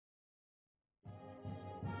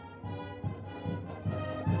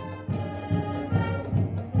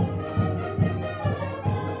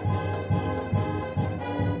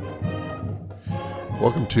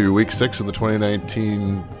Welcome to Week 6 of the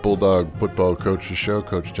 2019 Bulldog Football Coaches Show.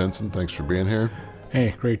 Coach Jensen, thanks for being here.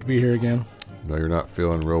 Hey, great to be here again. I know you're not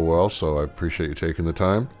feeling real well, so I appreciate you taking the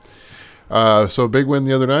time. So big win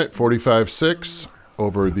the other night, 45-6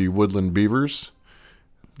 over the Woodland Beavers.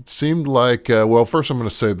 It seemed like, first I'm going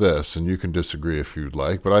to say this, and you can disagree if you'd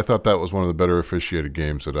like, but I thought that was one of the better officiated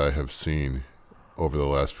games that I have seen over the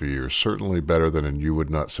last few years. Certainly better than, and you would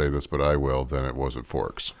not say this, but I will, than it was at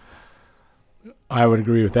Forks. I would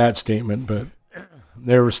agree with that statement, but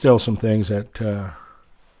there were still some things that some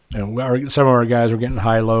of our guys were getting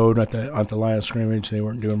high load at the line of scrimmage. They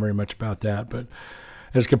weren't doing very much about that, but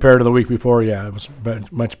as compared to the week before, it was a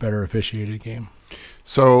much better officiated game.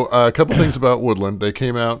 So a couple things about Woodland. They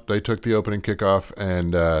came out, they took the opening kickoff,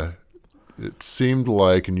 and it seemed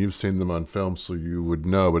like, and you've seen them on film so you would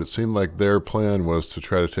know, but it seemed like their plan was to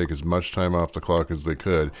try to take as much time off the clock as they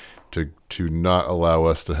could to not allow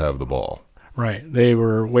us to have the ball. Right. They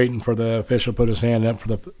were waiting for the official to put his hand up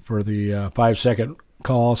for the 5-second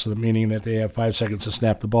call, so meaning that they have 5 seconds to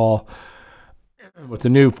snap the ball. With the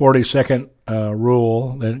new 40-second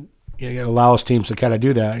rule, that allows teams to kind of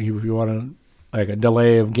do that. If you want to like a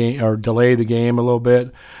delay of game or delay the game a little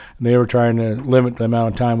bit, and they were trying to limit the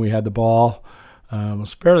amount of time we had the ball. It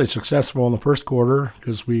was fairly successful in the first quarter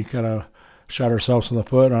because we kind of shot ourselves in the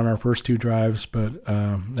foot on our first two drives, but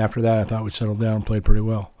after that I thought we settled down and played pretty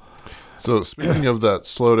well. So speaking of that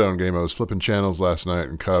slowdown game, I was flipping channels last night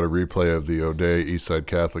and caught a replay of the O'Dea Eastside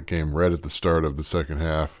Catholic game right at the start of the second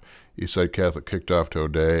half. Eastside Catholic kicked off to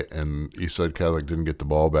O'Dea, and Eastside Catholic didn't get the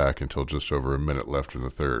ball back until just over a minute left in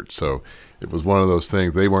the third. So it was one of those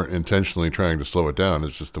things. They weren't intentionally trying to slow it down.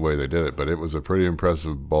 It's just the way they did it. But it was a pretty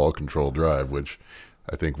impressive ball control drive, which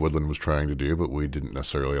I think Woodland was trying to do, but we didn't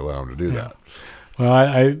necessarily allow them to do that. Well,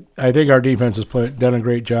 I think our defense has done a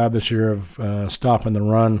great job this year of stopping the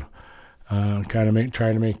run. Trying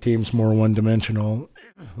to make teams more one-dimensional.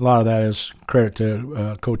 A lot of that is credit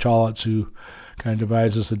to Coach Hollitz, who kind of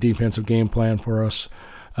devises the defensive game plan for us.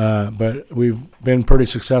 But we've been pretty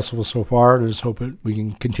successful so far. I just hope we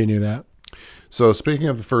can continue that. So speaking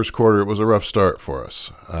of the first quarter, it was a rough start for us.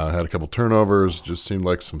 Had a couple turnovers, just seemed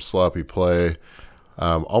like some sloppy play.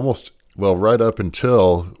 Right up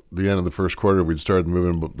until the end of the first quarter, we'd started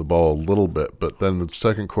moving the ball a little bit. But then the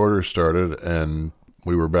second quarter started, and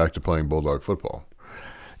we were back to playing Bulldog football.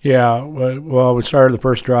 Yeah, well, we started the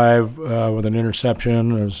first drive with an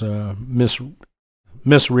interception. It was a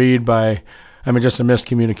misread just a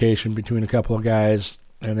miscommunication between a couple of guys.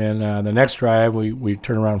 And then the next drive, we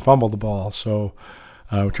turned around and fumbled the ball. So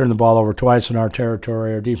we turned the ball over twice in our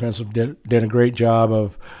territory. Our defense did a great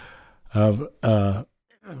job of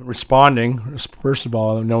responding. First of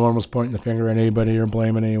all, no one was pointing the finger at anybody or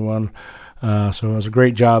blaming anyone. So it was a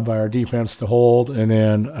great job by our defense to hold, and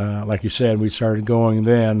then, like you said, we started going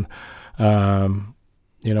then.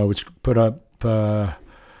 We put up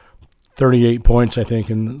 38 points, I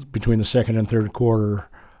think, between the second and third quarter.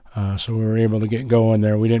 So we were able to get going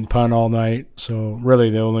there. We didn't punt all night, so really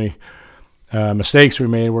the only mistakes we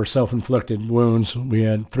made were self-inflicted wounds. We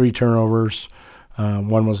had 3 turnovers.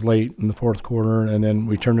 One was late in the fourth quarter, and then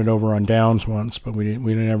we turned it over on downs once, but we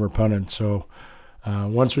never punted. So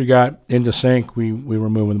once we got into sync, we were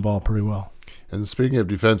moving the ball pretty well. And speaking of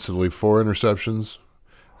defensively, 4 interceptions,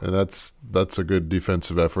 and that's a good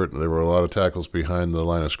defensive effort. There were a lot of tackles behind the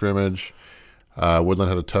line of scrimmage. Woodland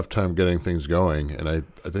had a tough time getting things going, and I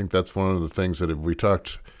think that's one of the things that if we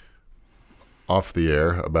talked off the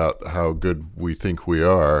air about how good we think we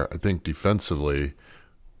are, I think defensively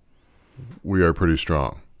we are pretty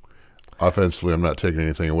strong. Offensively, I'm not taking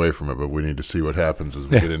anything away from it, but we need to see what happens as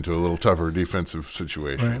we get into a little tougher defensive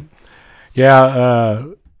situation. Right. Yeah,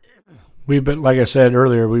 we've been, like I said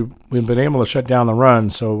earlier, we've been able to shut down the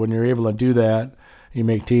run. So when you're able to do that, you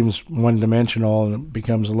make teams one-dimensional, and it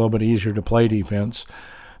becomes a little bit easier to play defense.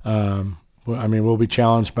 We'll be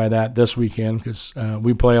challenged by that this weekend because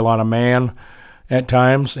we play a lot of man at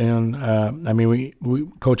times, and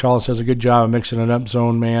Coach Hollis does a good job of mixing it up,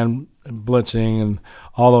 zone man, blitzing, and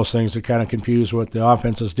all those things that kind of confuse what the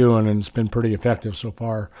offense is doing, and it's been pretty effective so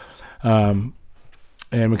far. And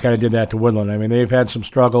we kind of did that to Woodland. They've had some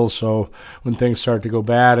struggles, so when things start to go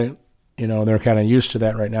bad, they're kind of used to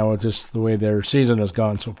that right now with just the way their season has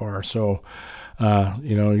gone so far. So,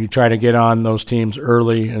 you try to get on those teams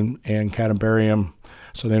early and kind of bury them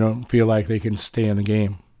so they don't feel like they can stay in the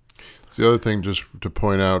game. The other thing, just to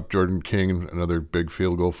point out, Jordan King, another big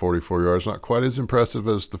field goal, 44 yards. Not quite as impressive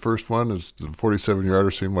as the first one. As the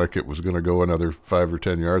 47-yarder seemed like it was going to go another 5 or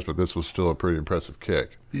 10 yards, but this was still a pretty impressive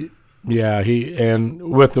kick. Yeah, and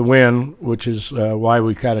with the win, which is why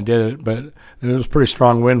we kind of did it, but it was a pretty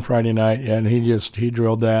strong win Friday night, and he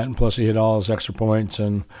drilled that, and plus he hit all his extra points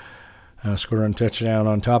and scored a touchdown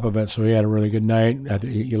on top of it, so he had a really good night. I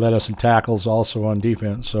think he led us in tackles also on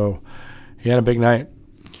defense, so he had a big night.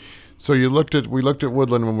 So we looked at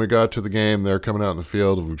Woodland when we got to the game. They're coming out in the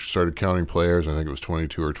field. We started counting players. I think it was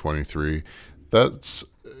 22 or 23. That's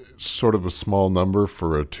sort of a small number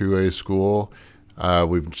for a 2A school.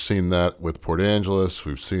 We've seen that with Port Angeles.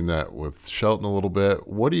 We've seen that with Shelton a little bit.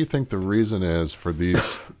 What do you think the reason is for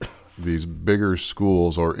these bigger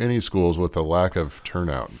schools or any schools with a lack of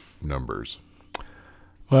turnout numbers?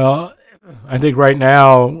 Well, I think right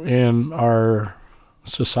now in our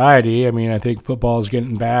society, I think football is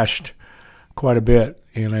getting bashed quite a bit,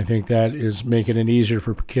 and I think that is making it easier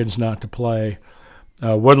for kids not to play.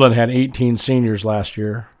 Woodland had 18 seniors last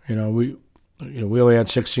year. We only had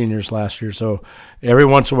 6 seniors last year, so every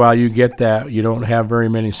once in a while you get that. You don't have very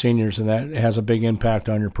many seniors, and that has a big impact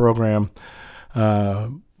on your program.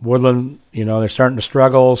 Woodland, they're starting to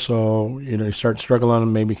struggle, so, you start struggling,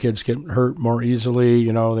 and maybe kids get hurt more easily.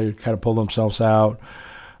 They kind of pull themselves out.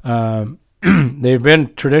 They've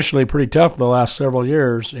been traditionally pretty tough the last several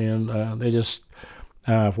years, and they just,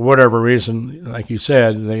 for whatever reason, like you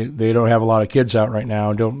said, they don't have a lot of kids out right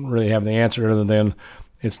now, don't really have the answer other than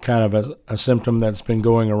it's kind of a symptom that's been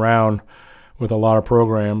going around with a lot of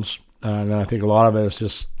programs, and I think a lot of it is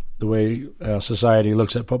just the way society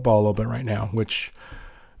looks at football a little bit right now, which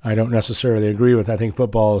I don't necessarily agree with. I think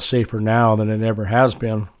football is safer now than it ever has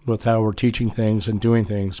been with how we're teaching things and doing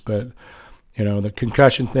things, but the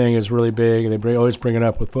concussion thing is really big. They always bring it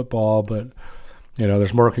up with football, but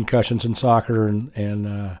there's more concussions in soccer, and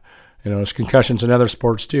there's concussions in other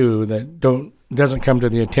sports too that doesn't come to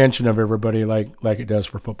the attention of everybody like it does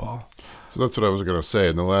for football. So that's what I was going to say.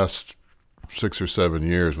 In the last 6 or 7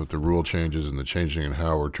 years, with the rule changes and the changing in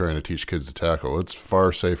how we're trying to teach kids to tackle, it's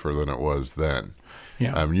far safer than it was then.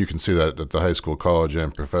 Yeah. You can see that at the high school, college,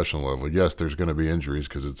 and professional level. Yes, there's going to be injuries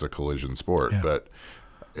because it's a collision sport, but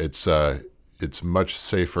it's much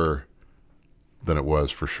safer than it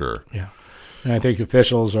was for sure. Yeah, and I think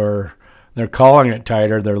officials they're calling it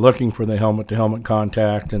tighter. They're looking for the helmet-to-helmet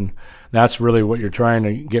contact, and that's really what you're trying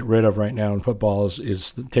to get rid of right now in football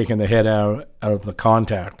is taking the head out of the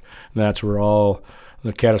contact. And that's where all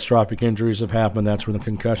the catastrophic injuries have happened. That's where the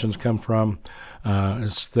concussions come from.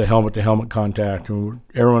 It's the helmet-to-helmet contact, and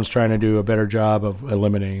everyone's trying to do a better job of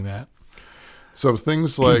eliminating that. So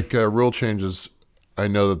things like rule changes, I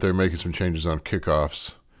know that they're making some changes on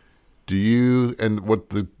kickoffs. And what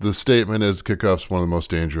the statement is, kickoff's one of the most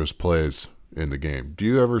dangerous plays in the game. Do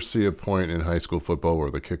you ever see a point in high school football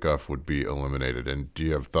where the kickoff would be eliminated? And do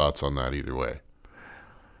you have thoughts on that either way?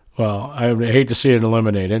 Well, I would hate to see it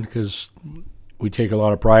eliminated because we take a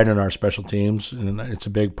lot of pride in our special teams, and it's a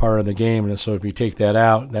big part of the game. And so if you take that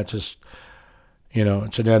out, that's just,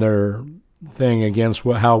 it's another thing against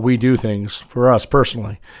how we do things for us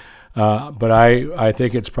personally. But I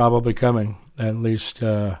think it's probably coming. At least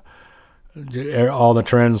all the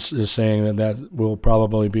trends is saying that will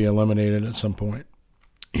probably be eliminated at some point.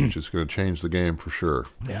 Which is going to change the game for sure.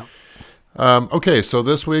 Yeah. Okay, so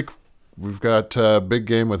this week we've got a big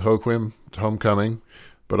game with Hoquiam. It's homecoming,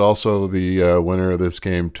 but also the winner of this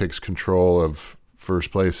game takes control of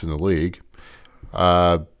first place in the league.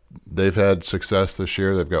 They've had success this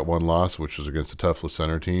year. They've got one loss, which was against the Tuftless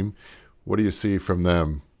Center team. What do you see from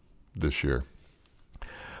them this year?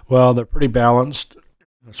 Well, they're pretty balanced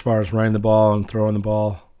as far as running the ball and throwing the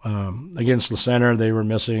ball. Against the center, they were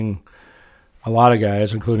missing a lot of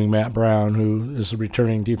guys, including Matt Brown, who is the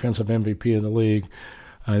returning defensive MVP of the league.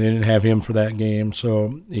 They didn't have him for that game,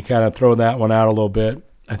 so you kind of throw that one out a little bit.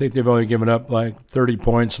 I think they've only given up like 30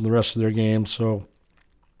 points in the rest of their games, so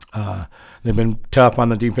they've been tough on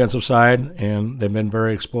the defensive side, and they've been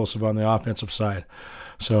very explosive on the offensive side.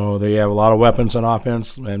 So they have a lot of weapons on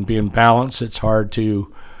offense, and being balanced, it's hard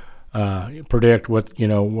to predict what they're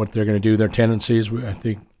going to do, their tendencies. I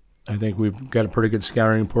think we've got a pretty good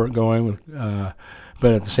scouting report going,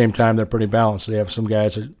 but at the same time, they're pretty balanced. They have some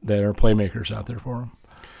guys that are playmakers out there for them.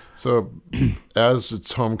 So as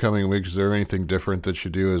it's homecoming week, is there anything different that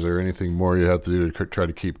you do? Is there anything more you have to do to try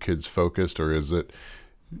to keep kids focused, or is it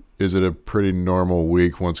a pretty normal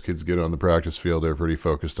week? Once kids get on the practice field, they're pretty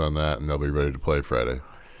focused on that, and they'll be ready to play Friday?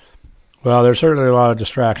 Well, there's certainly a lot of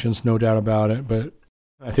distractions, no doubt about it, but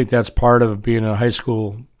I think that's part of being a high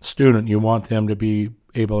school student. You want them to be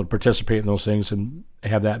able to participate in those things and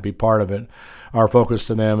have that be part of it. Our focus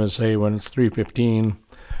to them is, hey, when it's 3:15,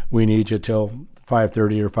 we need you till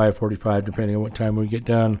 5:30 or 5:45, depending on what time we get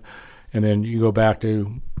done, and then you go back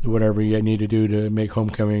to whatever you need to do to make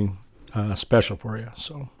homecoming special for you.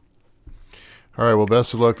 So, all right. Well,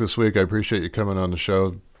 best of luck this week. I appreciate you coming on the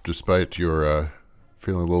show, despite your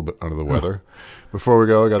feeling a little bit under the weather. Before we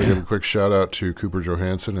go, I got to give a quick shout out to Cooper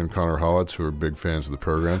Johansson and Connor Hollitz, who are big fans of the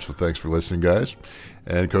program. So thanks for listening, guys.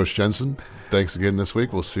 And Coach Jensen, thanks again this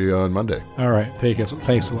week. We'll see you on Monday. All right.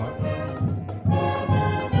 Thanks a lot.